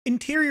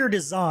Interior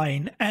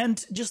design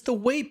and just the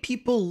way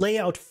people lay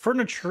out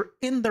furniture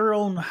in their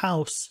own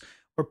house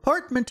or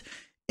apartment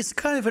is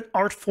kind of an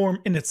art form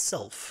in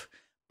itself.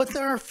 But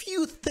there are a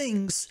few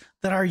things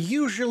that are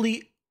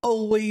usually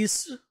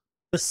always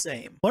the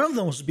same. One of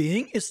those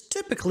being is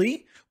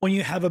typically when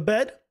you have a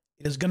bed,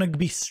 it is going to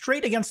be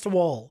straight against a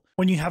wall.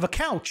 When you have a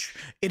couch,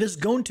 it is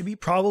going to be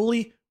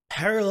probably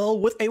parallel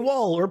with a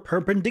wall or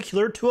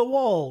perpendicular to a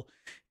wall.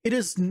 It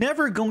is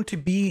never going to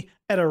be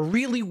at a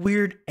really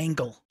weird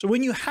angle. So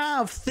when you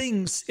have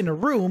things in a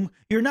room,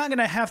 you're not going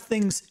to have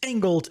things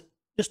angled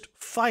just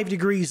 5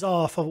 degrees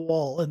off a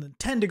wall and then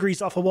 10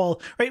 degrees off a wall,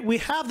 right? We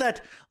have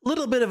that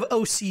little bit of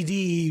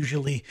OCD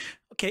usually.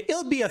 Okay,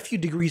 it'll be a few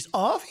degrees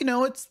off, you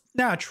know, it's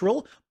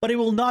natural, but it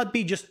will not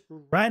be just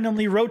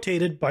randomly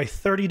rotated by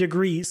 30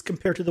 degrees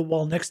compared to the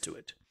wall next to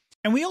it.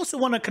 And we also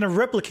want to kind of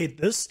replicate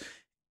this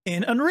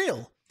in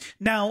Unreal.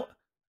 Now,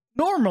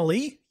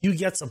 normally you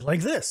get something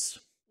like this,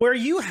 where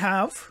you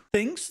have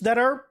things that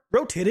are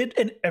rotated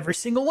in every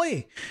single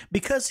way.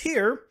 Because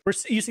here, we're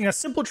using a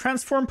simple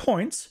transform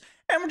points,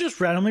 and we're just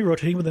randomly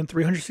rotating within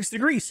 360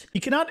 degrees.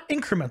 You cannot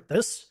increment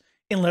this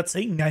in, let's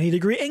say,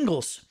 90-degree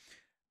angles.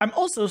 I'm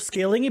also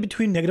scaling it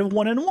between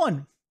 -1 and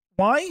 1.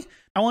 Why?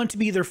 I want it to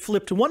be either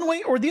flipped one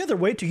way or the other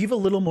way to give a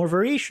little more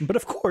variation. But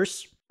of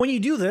course, when you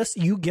do this,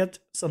 you get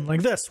something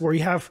like this, where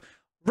you have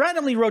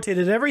randomly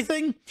rotated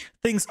everything.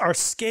 Things are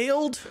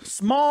scaled,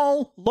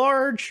 small,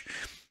 large.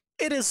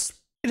 It is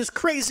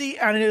crazy,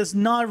 and it is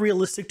not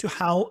realistic to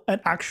how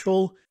an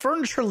actual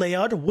furniture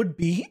layout would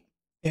be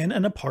in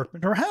an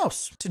apartment or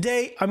house.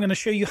 Today, I'm going to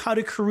show you how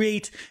to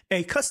create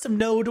a custom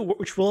node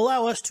which will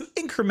allow us to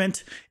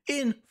increment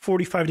in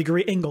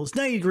 45-degree angles,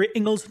 90-degree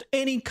angles,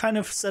 any kind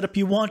of setup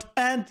you want,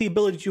 and the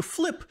ability to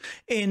flip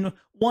in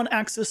one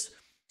axis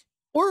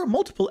or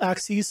multiple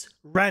axes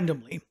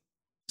randomly.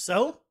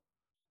 So,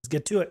 let's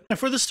get to it. Now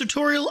for this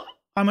tutorial,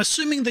 I'm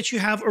assuming that you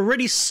have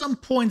already some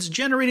points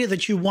generated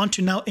that you want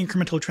to now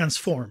incrementally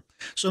transform.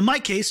 So in my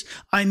case,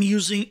 I'm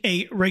using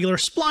a regular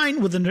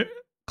spline with a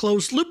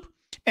closed loop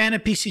and a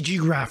PCG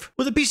graph,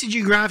 with a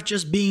PCG graph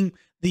just being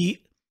the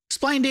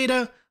spline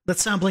data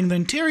that's sampling the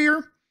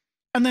interior,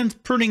 and then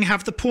pruning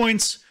half the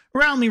points,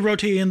 roundly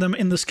rotating them,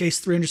 in this case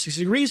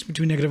 360 degrees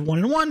between -1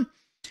 and 1,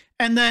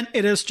 and then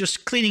it is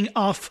just cleaning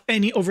off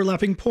any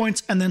overlapping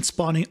points and then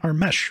spawning our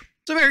mesh.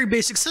 It's a very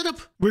basic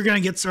setup. We're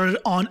going to get started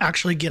on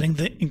actually getting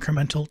the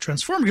incremental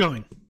transform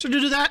going. So to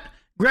do that,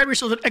 grab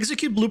yourself an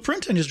execute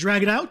blueprint and just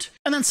drag it out,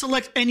 and then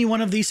select any one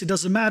of these, it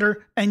doesn't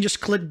matter, and just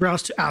click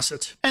browse to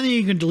asset, and then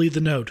you can delete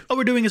the node. All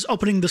we're doing is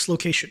opening this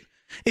location.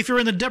 If you're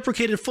in the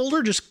deprecated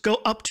folder, just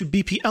go up to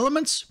BP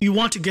elements. You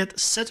want to get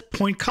set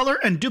point color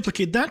and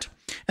duplicate that,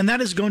 and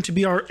that is going to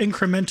be our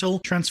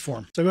incremental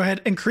transform. So go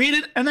ahead and create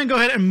it, and then go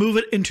ahead and move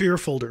it into your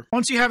folder.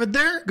 Once you have it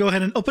there, go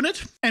ahead and open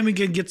it, and we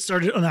can get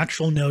started on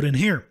actual node in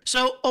here.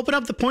 So open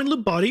up the point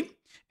loop body,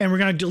 and we're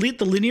going to delete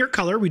the linear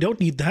color. We don't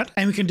need that.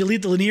 And we can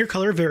delete the linear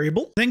color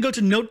variable. Then go to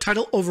node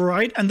title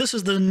override. And this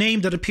is the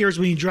name that appears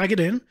when you drag it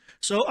in.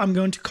 So I'm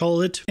going to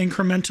call it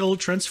incremental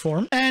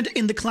transform. And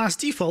in the class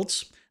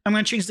defaults, I'm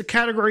going to change the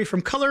category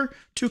from color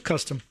to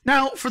custom.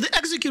 Now for the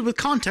execute with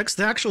context,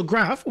 the actual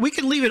graph, we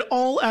can leave it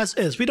all as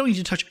is. We don't need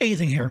to touch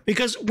anything here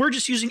because we're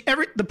just using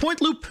the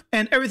point loop,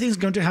 and everything's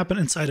going to happen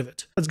inside of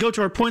it. Let's go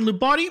to our point loop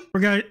body.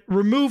 We're going to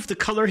remove the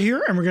color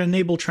here, and we're going to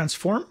enable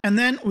transform. And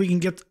then we can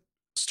get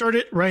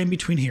started right in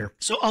between here.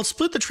 So I'll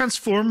split the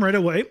transform right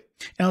away,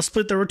 and I'll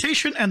split the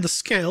rotation and the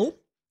scale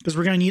because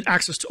we're going to need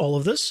access to all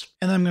of this.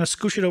 And then I'm going to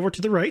scoosh it over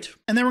to the right,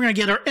 and then we're going to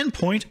get our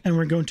endpoint, and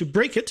we're going to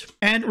break it,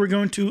 and we're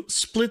going to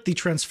split the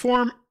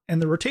transform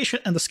and the rotation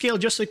and the scale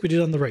just like we did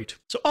on the right.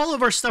 So all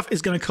of our stuff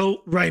is going to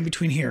go right in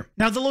between here.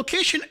 Now the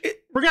location,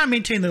 we're going to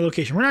maintain the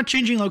location. We're not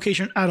changing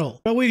location at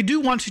all, but we do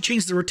want to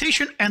change the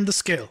rotation and the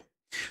scale.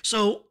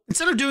 So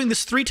instead of doing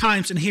this 3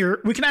 times in here,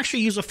 we can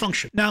actually use a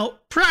function. Now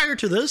prior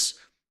to this,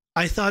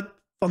 I thought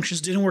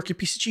functions didn't work in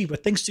PCG,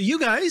 but thanks to you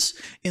guys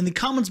in the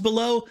comments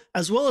below,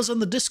 as well as on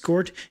the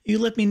Discord, you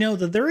let me know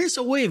that there is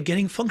a way of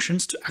getting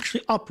functions to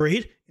actually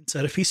operate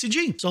inside of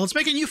PCG. So let's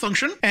make a new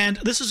function, and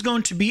this is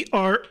going to be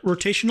our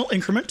rotational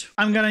increment.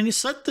 I'm going to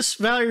set this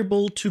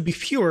variable to be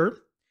pure,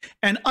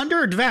 and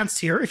under advanced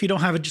here, if you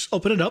don't have it, just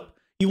open it up.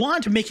 You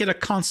want to make it a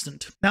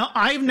constant. Now,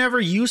 I've never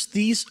used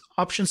these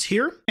options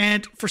here,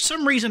 and for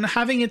some reason,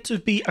 having it to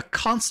be a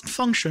constant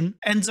function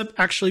ends up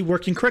actually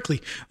working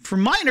correctly. From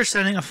my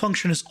understanding, a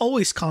function is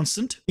always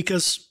constant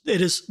because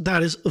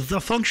that is the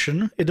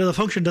function. The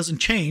function doesn't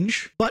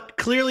change, but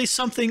clearly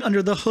something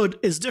under the hood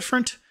is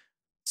different.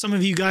 Some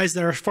of you guys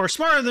that are far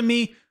smarter than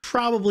me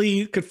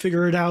probably could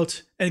figure it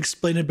out and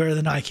explain it better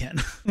than I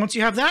can. Once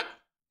you have that,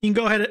 you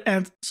can go ahead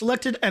and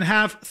select it and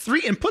have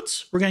 3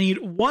 inputs. We're going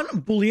to need 1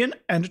 Boolean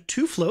and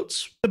 2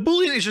 floats. The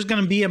Boolean is just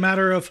going to be a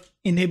matter of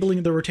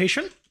enabling the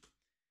rotation.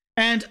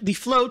 And the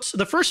floats,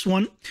 the first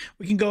one,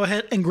 we can go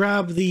ahead and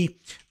grab the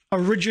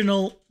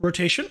original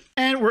rotation.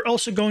 And we're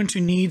also going to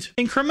need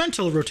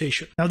incremental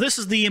rotation. Now this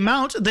is the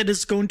amount that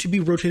is going to be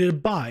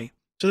rotated by.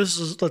 So this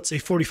is, let's say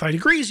 45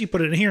 degrees, you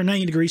put it in here,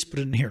 90 degrees, put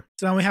it in here.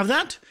 So now we have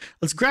that.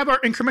 Let's grab our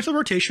incremental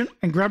rotation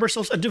and grab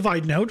ourselves a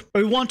divide node.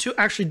 But we want to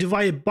actually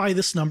divide it by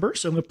this number.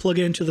 So I'm going to plug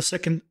it into the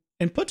second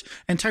input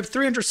and type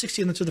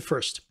 360 into the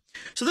first.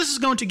 So this is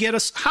going to get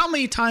us how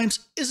many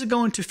times is it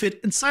going to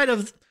fit inside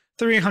of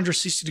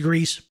 360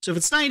 degrees. So if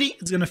it's 90,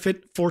 it's going to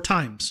fit 4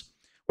 times.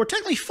 Or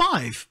technically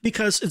 5,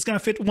 because it's going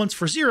to fit once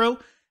for 0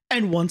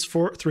 and once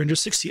for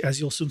 360, as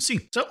you'll soon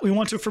see. So we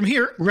want to, from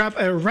here, grab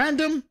a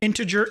random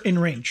integer in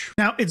range.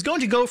 Now it's going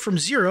to go from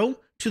 0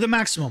 to the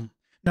maximum.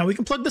 Now we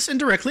can plug this in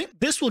directly.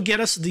 This will get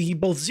us the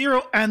both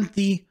 0 and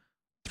the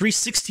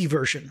 360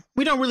 version.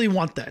 We don't really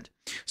want that.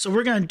 So what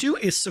we're going to do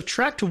is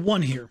subtract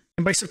 1 here.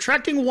 And by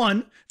subtracting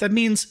 1, that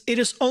means it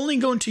is only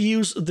going to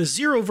use the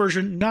 0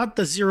 version, not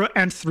the 0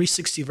 and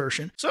 360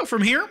 version. So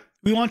from here,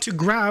 we want to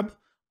grab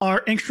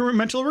our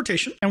incremental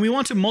rotation, and we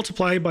want to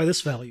multiply by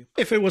this value.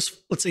 If it was,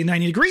 let's say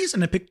 90 degrees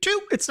and I pick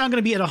 2, it's not going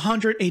to be at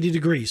 180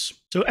 degrees.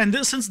 So, and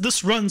this, since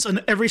this runs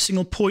on every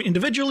single point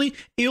individually,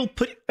 it'll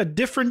put a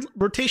different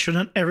rotation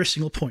on every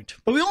single point.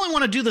 But we only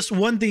want to do this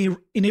when the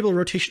enable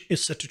rotation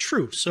is set to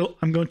true. So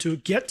I'm going to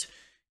get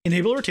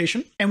enable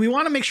rotation, and we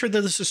want to make sure that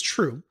this is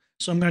true.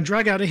 So I'm going to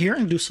drag out of here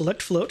and do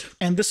select float,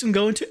 and this can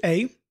go into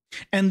A,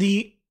 and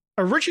the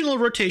original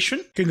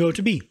rotation can go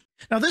to B.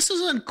 Now this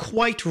isn't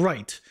quite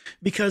right,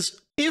 because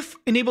if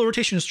enable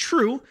rotation is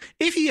true,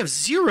 if you have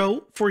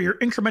 0 for your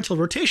incremental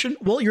rotation,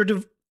 well, you're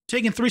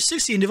taking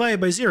 360 and divide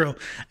it by 0.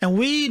 And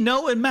we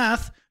know in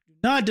math, do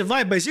not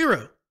divide by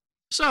 0.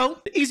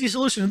 So the easy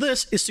solution to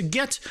this is to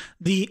get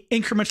the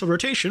incremental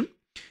rotation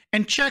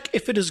and check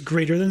if it is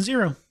greater than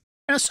 0.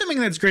 And assuming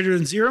that it's greater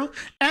than 0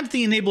 and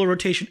the enable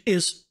rotation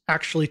is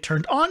actually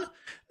turned on,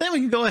 then we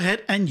can go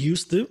ahead and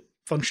use the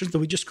functions that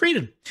we just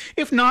created.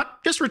 If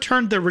not, just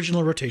return the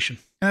original rotation.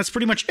 And that's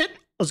pretty much it.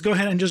 Let's go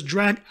ahead and just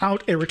drag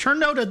out a return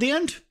node at the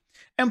end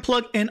and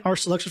plug in our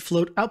selected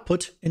float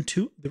output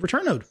into the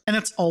return node. And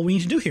that's all we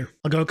need to do here.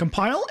 I'll go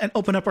compile and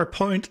open up our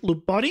point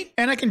loop body,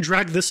 and I can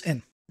drag this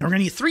in. Now we're going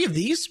to need 3 of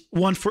these,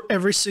 one for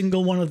every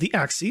single one of the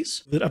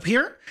axes. Put it up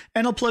here,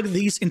 and I'll plug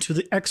these into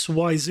the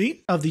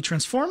XYZ of the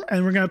transform,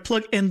 and we're going to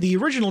plug in the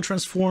original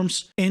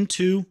transforms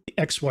into the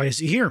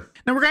XYZ here.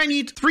 Now we're going to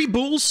need 3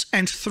 bools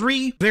and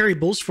 3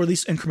 variables for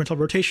these incremental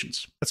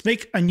rotations. Let's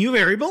make a new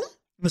variable.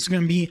 This is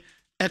going to be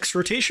X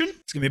rotation,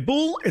 it's going to be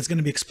bool, it's going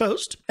to be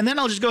exposed. And then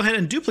I'll just go ahead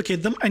and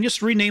duplicate them and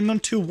just rename them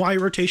to Y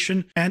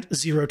rotation and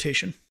Z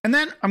rotation. And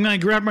then I'm going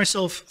to grab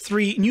myself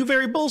 3 new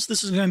variables.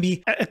 This is going to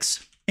be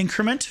X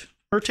increment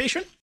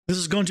rotation. This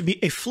is going to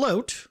be a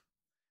float,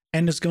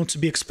 and it's going to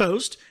be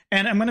exposed.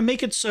 And I'm going to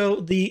make it so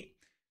the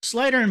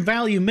slider and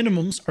value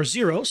minimums are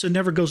 0, so it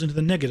never goes into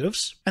the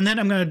negatives. And then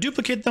I'm going to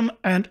duplicate them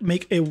and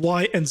make a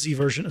Y and Z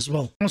version as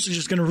well. I'm also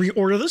just going to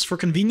reorder this for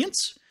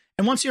convenience.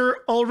 And once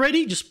you're all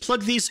ready, just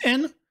plug these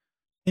in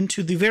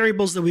into the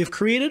variables that we have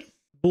created,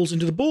 bools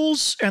into the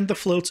bools, and the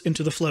floats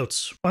into the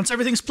floats. Once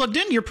everything's plugged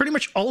in, you're pretty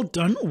much all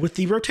done with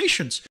the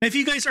rotations. Now, if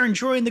you guys are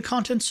enjoying the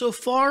content so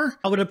far,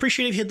 I would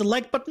appreciate if you hit the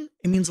like button.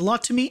 It means a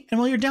lot to me. And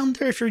while you're down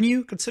there, if you're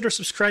new, consider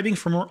subscribing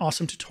for more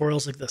awesome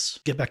tutorials like this.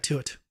 Get back to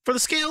it. For the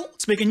scale,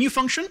 let's make a new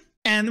function,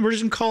 and we're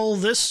just going to call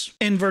this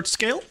invert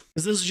scale,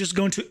 because this is just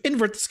going to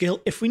invert the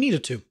scale if we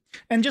needed to.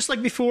 And just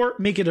like before,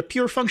 make it a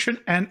pure function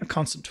and a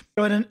constant.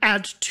 Go ahead and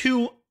add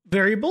 2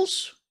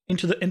 variables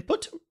into the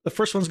input. The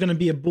first one's going to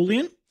be a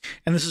Boolean,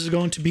 and this is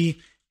going to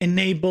be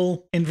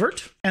enable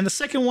invert. And the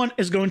second one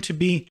is going to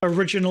be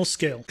original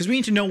scale, because we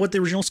need to know what the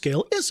original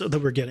scale is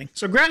that we're getting.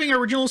 So grabbing our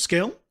original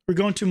scale, we're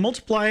going to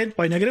multiply it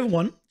by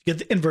 -1 to get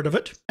the invert of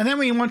it. And then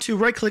we want to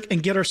right click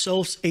and get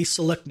ourselves a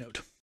select node.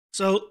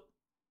 So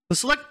the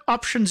select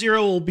option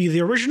 0 will be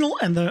the original,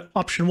 and the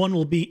option 1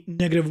 will be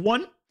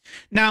 -1.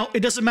 Now,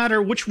 it doesn't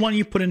matter which one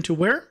you put into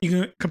where. You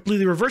can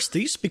completely reverse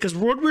these, because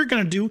what we're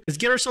going to do is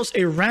get ourselves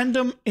a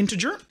random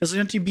integer that's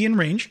going to be in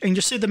range, and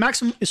just say the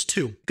maximum is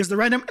 2, because the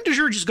random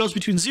integer just goes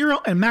between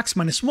 0 and max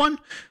minus 1,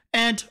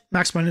 and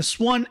max minus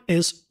 1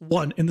 is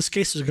 1. In this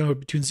case, it's going to go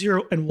between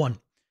 0 and 1. Go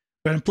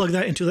ahead and plug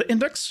that into the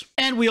index,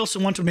 and we also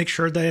want to make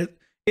sure that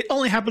it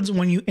only happens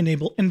when you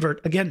enable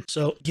invert again.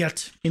 So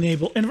get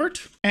enable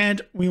invert,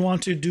 and we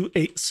want to do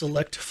a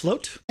select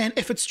float, and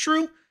if it's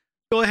true,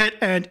 go ahead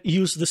and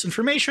use this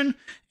information.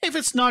 If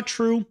it's not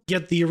true,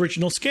 get the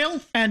original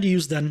scale and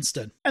use that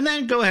instead. And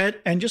then go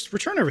ahead and just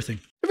return everything.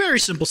 A very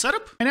simple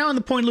setup. And now in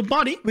the point loop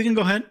body, we can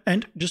go ahead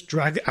and just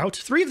drag out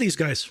 3 of these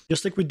guys,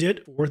 just like we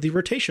did for the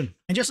rotation.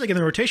 And just like in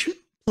the rotation,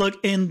 plug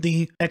in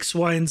the X,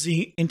 Y, and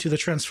Z into the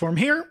transform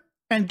here,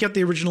 and get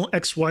the original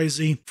X, Y,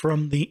 Z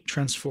from the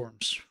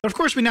transforms. But of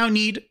course, we now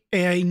need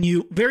a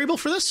new variable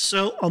for this,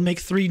 so I'll make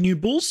 3 new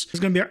bools. It's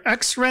going to be our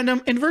X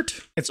random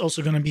invert. It's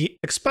also going to be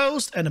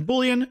exposed and a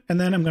Boolean, and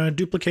then I'm going to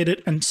duplicate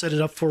it and set it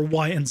up for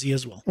Y and Z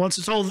as well. Once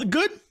it's all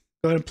good,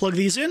 go ahead and plug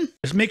these in.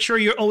 Just make sure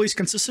you're always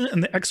consistent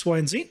in the X, Y,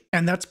 and Z,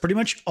 and that's pretty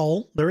much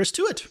all there is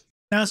to it.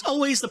 Now, as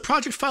always, the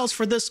project files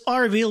for this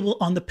are available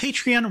on the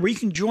Patreon, where you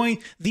can join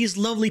these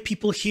lovely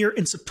people here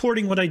in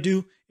supporting what I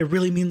do. It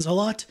really means a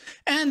lot.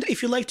 And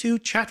if you'd like to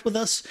chat with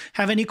us,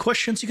 have any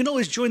questions, you can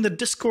always join the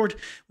Discord,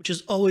 which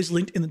is always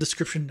linked in the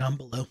description down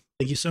below.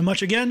 Thank you so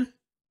much again.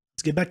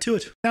 Let's get back to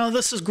it. Now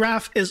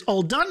graph is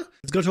all done.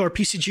 Let's go to our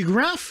PCG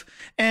graph.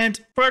 And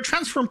for our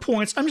transform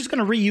points, I'm just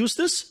going to reuse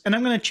this, and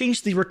I'm going to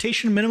change the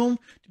rotation minimum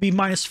to be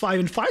 -5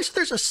 and 5. So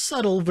there's a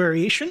subtle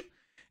variation.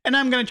 And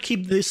I'm going to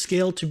keep this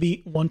scale to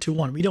be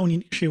 1:1. We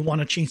don't actually want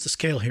to change the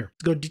scale here.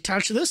 Let's go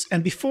detach this.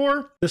 And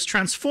before this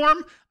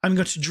transform, I'm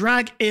going to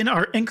drag in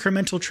our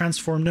incremental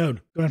transform node.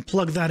 Go ahead and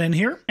plug that in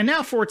here. And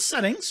now for its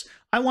settings,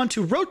 I want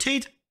to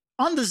rotate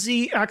on the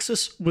Z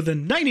axis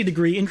within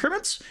 90-degree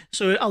increments,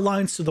 so it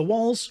aligns to the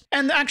walls.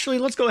 And actually,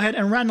 let's go ahead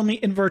and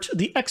randomly invert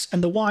the X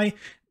and the Y,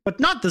 but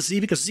not the Z,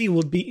 because Z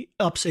would be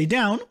upside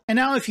down. And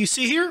now if you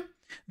see here,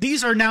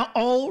 these are now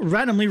all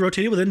randomly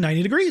rotated within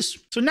 90 degrees.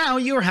 So now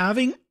you're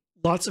having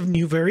lots of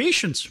new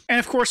variations. And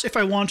of course, if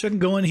I want to, I can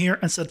go in here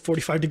and set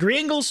 45-degree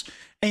angles.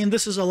 And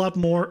this is a lot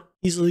more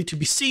easily to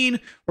be seen,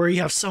 where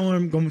you have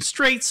someone going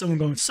straight, someone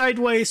going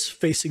sideways,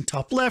 facing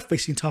top left,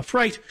 facing top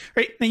right,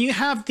 right? And you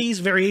have these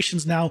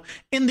variations now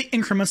in the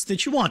increments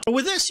that you want. But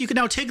with this, you can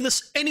now take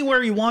this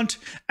anywhere you want,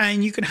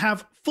 and you can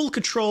have full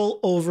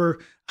control over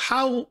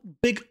how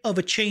big of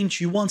a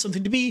change you want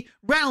something to be.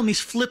 Randomly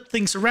flip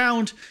things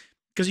around,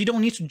 because you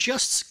don't need to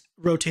just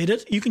rotate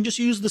it. You can just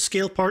use the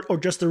scale part or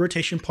just the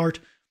rotation part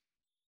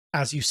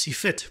as you see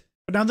fit.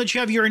 But now that you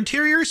have your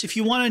interiors, if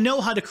you want to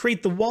know how to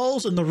create the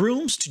walls and the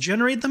rooms to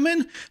generate them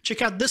in,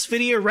 check out this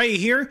video right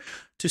here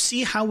to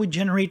see how we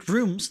generate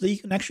rooms that you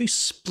can actually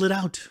split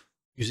out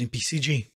using PCG.